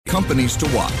Companies to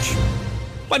watch.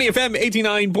 Money FM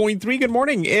 89.3. Good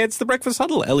morning. It's the Breakfast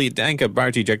Huddle. Elliot Danker,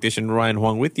 Bharati Jagdish and Ryan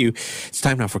Huang with you. It's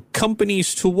time now for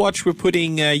Companies to Watch. We're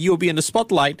putting UOB in the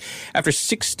spotlight. After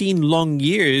 16 long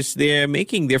years, they're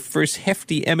making their first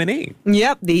hefty M&A.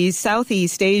 Yep, the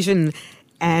Southeast Asian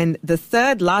and the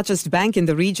third largest bank in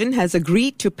the region has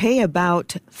agreed to pay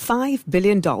about $5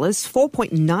 billion,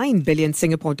 4.9 billion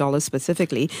Singapore dollars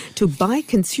specifically, to buy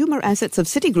consumer assets of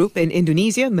Citigroup in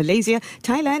Indonesia, Malaysia,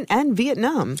 Thailand and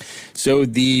Vietnam. So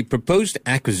the proposed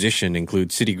acquisition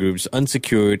includes Citigroup's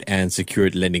unsecured and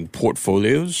secured lending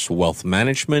portfolios, wealth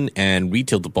management and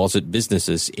retail deposit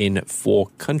businesses in 4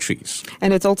 countries.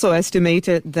 And it's also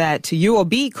estimated that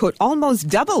UOB could almost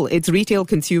double its retail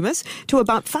consumers to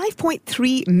about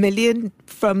 5.3 million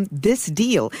from this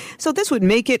deal. So this would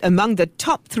make it among the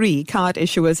top 3 card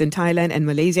issuers in Thailand and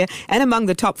Malaysia and among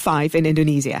the top 5 in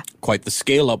Indonesia. Quite the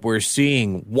scale up we're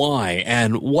seeing. Why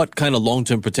and what kind of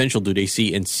long-term potential do they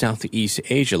see in Southeast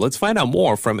Asia? Let's find out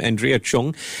more from Andrea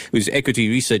Chung, who's equity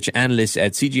research analyst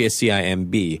at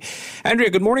CGS-CIMB. Andrea,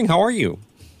 good morning. How are you?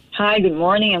 Hi, good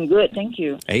morning. I'm good. Thank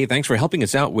you. Hey, thanks for helping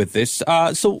us out with this.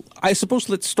 So I suppose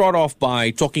let's start off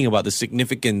by talking about the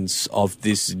significance of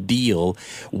this deal.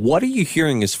 What are you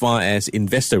hearing as far as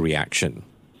investor reaction?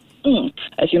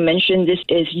 As you mentioned, this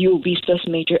is UOB's first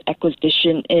major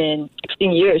acquisition in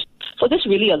 16 years. So this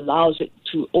really allows it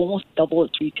to almost double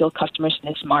its retail customers in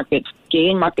this market,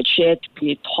 gain market share to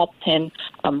be a top 10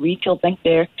 retail bank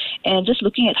there. And just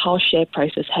looking at how share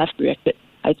prices have reacted,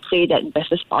 I'd say that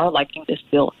investors are liking this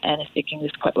deal and is taking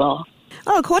this quite well.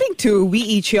 According to Wee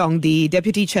Ee Cheong, the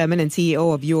Deputy Chairman and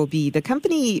CEO of UOB, the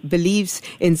company believes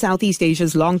in Southeast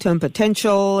Asia's long-term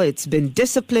potential. It's been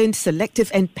disciplined,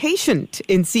 selective and patient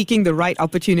in seeking the right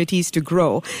opportunities to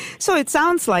grow. So it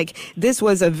sounds like this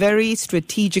was a very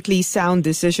strategically sound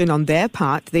decision on their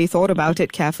part. They thought about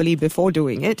it carefully before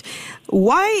doing it.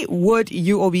 Why would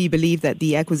UOB believe that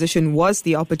the acquisition was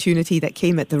the opportunity that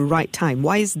came at the right time?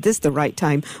 Why is this the right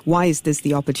time? Why is this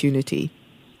the opportunity?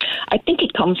 I think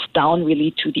it comes down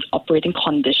really to the operating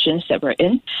conditions that we're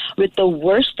in, with the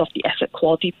worst of the asset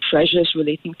quality pressures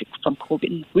relating to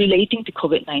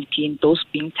COVID-19, those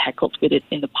being tackled with it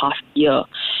in the past year.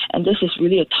 And this is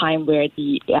really a time where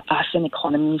the ASEAN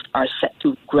economies are set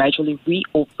to gradually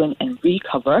reopen and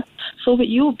recover. So with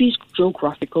UOB's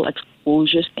geographical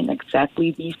exposures in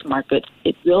exactly these markets,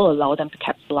 it will allow them to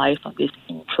capitalize on this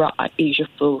intra-Asia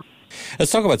flow.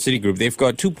 Let's talk about Citigroup. They've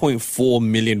got 2.4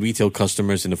 million retail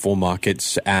customers in the 4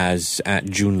 markets as at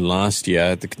June last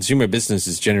year. The consumer business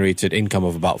has generated income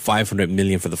of about 500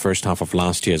 million for the first half of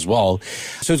last year as well.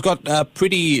 So it's got a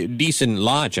pretty decent,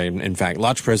 large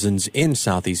presence in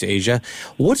Southeast Asia.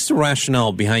 What's the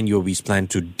rationale behind UOB's plan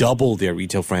to double their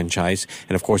retail franchise?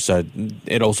 And of course,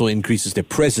 it also increases their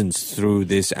presence through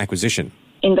this acquisition.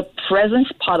 In the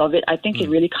presence part of it, I think it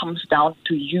really comes down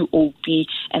to UOB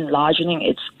enlarging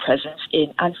its presence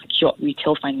in unsecured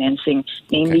retail financing,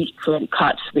 namely credit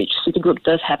cards, which Citigroup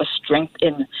does have a strength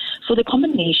in. So the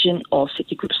combination of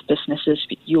Citigroup's businesses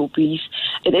with UOB's,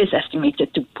 it is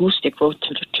estimated to boost their growth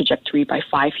trajectory by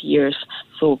 5 years.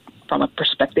 So from a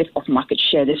perspective of market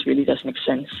share, this really does make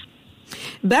sense.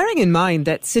 Bearing in mind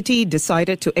that Citi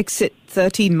decided to exit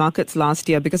 13 markets last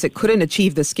year because it couldn't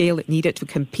achieve the scale it needed to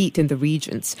compete in the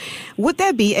regions, would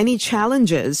there be any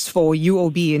challenges for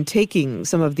UOB in taking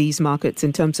some of these markets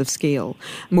in terms of scale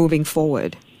moving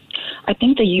forward? I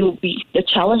think the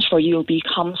challenge for UOB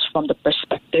comes from the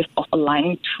perspective of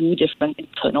aligning 2 different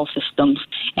internal systems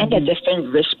and their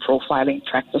different risk profiling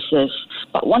practices.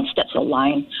 But once that's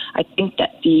aligned, I think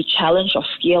that the challenge of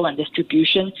scale and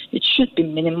distribution, it should be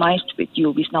minimized with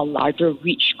UOB's now larger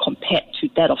reach compared to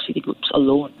that of Citigroup's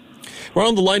alone. We're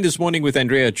on the line this morning with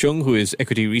Andrea Chung, who is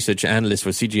equity research analyst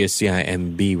for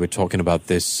CGS-CIMB. We're talking about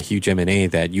this huge M&A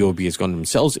that UOB has gotten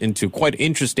themselves into. Quite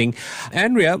interesting.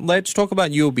 Andrea, let's talk about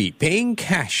UOB. Paying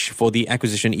cash for the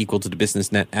acquisition equal to the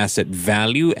business net asset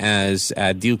value as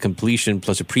deal completion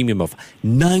plus a premium of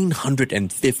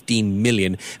 915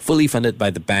 million, fully funded by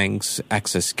the bank's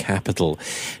access capital.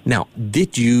 Now,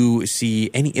 did you see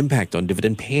any impact on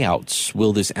dividend payouts?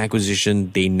 Will this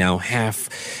acquisition they now have,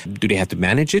 do they have to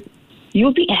manage it?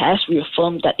 UOB has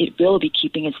reaffirmed that it will be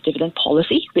keeping its dividend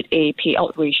policy with a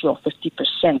payout ratio of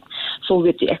 50%. So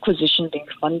with the acquisition being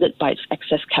funded by its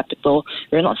excess capital,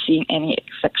 we're not seeing any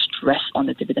exact stress on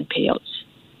the dividend payouts.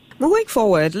 Moving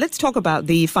forward, let's talk about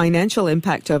the financial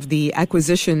impact of the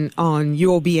acquisition on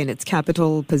UOB and its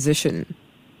capital position.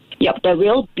 Yep, there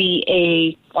will be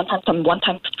a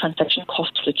one-time transaction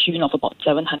costs to the tune of about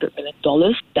 $700 million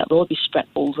that will be spread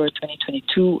over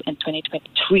 2022 and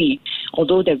 2023,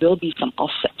 although there will be some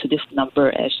offset to this number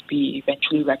as we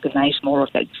eventually recognize more of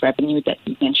that revenue that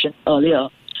you mentioned earlier.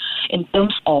 In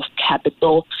terms of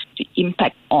capital, the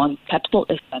impact on capital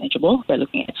is manageable. We're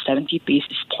looking at 70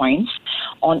 basis points.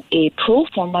 On a pro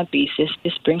forma basis,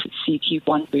 this brings the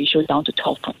CET1 ratio down to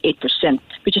 12.8%,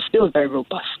 which is still very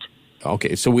robust.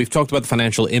 Okay, so we've talked about the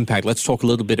financial impact. Let's talk a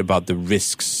little bit about the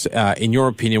risks. In your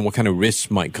opinion, what kind of risks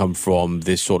might come from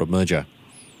this sort of merger?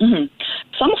 Mm-hmm.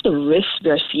 Some of the risks we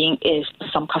are seeing is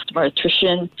some customer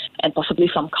attrition and possibly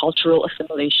some cultural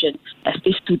assimilation as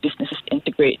these two businesses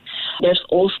integrate. There's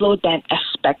also that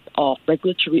aspect of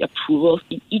regulatory approvals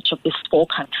in each of these 4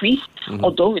 countries,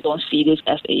 although we don't see this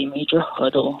as a major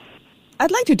hurdle. I'd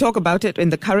like to talk about it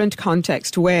in the current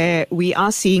context where we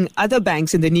are seeing other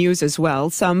banks in the news as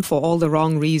well, some for all the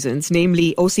wrong reasons,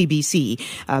 namely OCBC,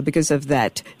 because of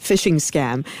that phishing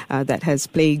scam that has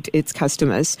plagued its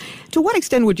customers. To what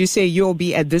extent would you say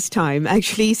UOB at this time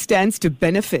actually stands to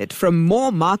benefit from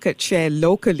more market share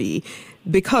locally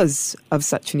because of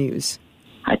such news?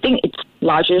 I think its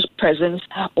larger presence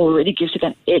already gives it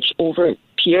an edge over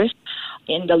peers.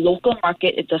 In the local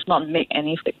market, it does not make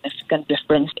any significant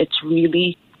difference. It's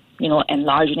really,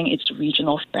 enlarging its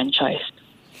regional franchise.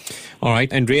 All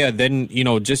right, Andrea, then,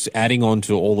 just adding on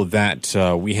to all of that,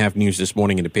 we have news this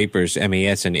morning in the papers,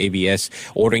 MAS and ABS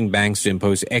ordering banks to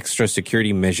impose extra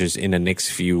security measures in the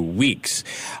next few weeks.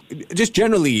 Just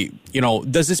generally,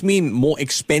 does this mean more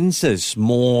expenses,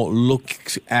 more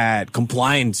look at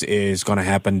compliance is going to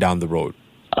happen down the road?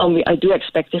 I do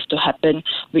expect this to happen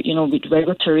with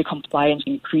regulatory compliance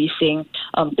increasing.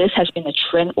 This has been a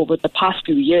trend over the past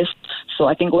few years. So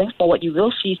I think going forward, you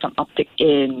will see some uptick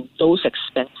in those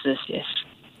expenses, yes.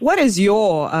 What is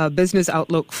your business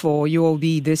outlook for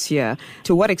UOB this year?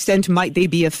 To what extent might they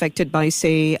be affected by,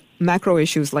 say, macro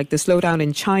issues like the slowdown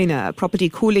in China, property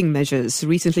cooling measures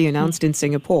recently announced in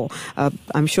Singapore?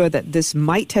 I'm sure that this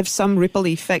might have some ripple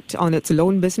effect on its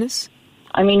loan business.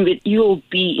 I mean, with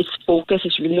UOB, its focus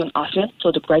is really on ASEAN,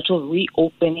 so the gradual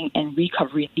reopening and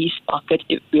recovery in these markets,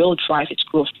 it will drive its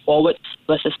growth forward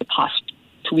versus the past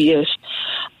 2 years.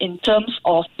 In terms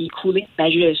of the cooling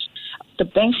measures, the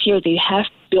banks here, they have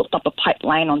built up a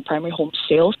pipeline on primary home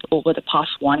sales over the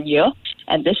past 1 year,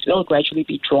 and this will gradually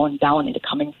be drawn down in the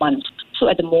coming months. So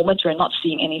at the moment, we're not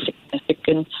seeing any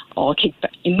significant or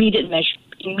immediate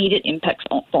impacts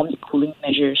from the cooling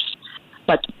measures.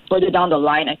 But further down the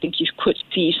line, I think you could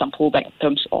see some pullback in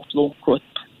terms of loan growth.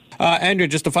 Andrew,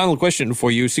 just a final question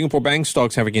for you. Singapore bank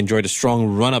stocks have enjoyed a strong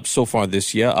run-up so far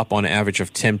this year, up on average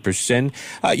of 10%.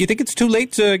 You think it's too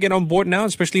late to get on board now,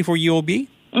 especially for UOB?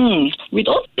 We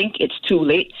don't think it's too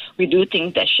late. We do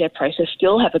think that share prices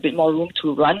still have a bit more room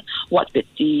to run, what with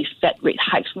the Fed rate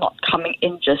hikes not coming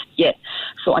in just yet.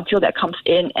 So until that comes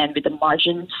in and with the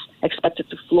margins expected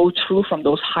to flow through from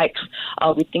those hikes,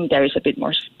 we think there is a bit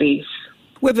more space.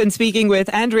 We've been speaking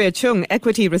with Andrea Chung,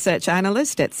 Equity Research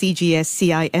Analyst at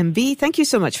CGS-CIMB. Thank you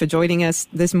so much for joining us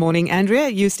this morning, Andrea.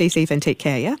 You stay safe and take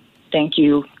care, yeah? Thank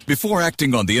you. Before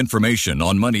acting on the information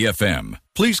on Money FM,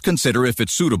 please consider if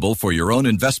it's suitable for your own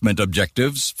investment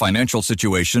objectives, financial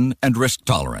situation, and risk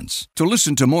tolerance. To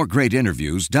listen to more great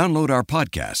interviews, download our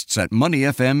podcasts at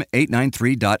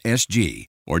moneyfm893.sg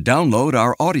or download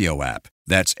our audio app.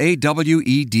 That's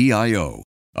AWEDIO.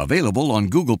 Available on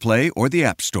Google Play or the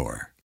App Store.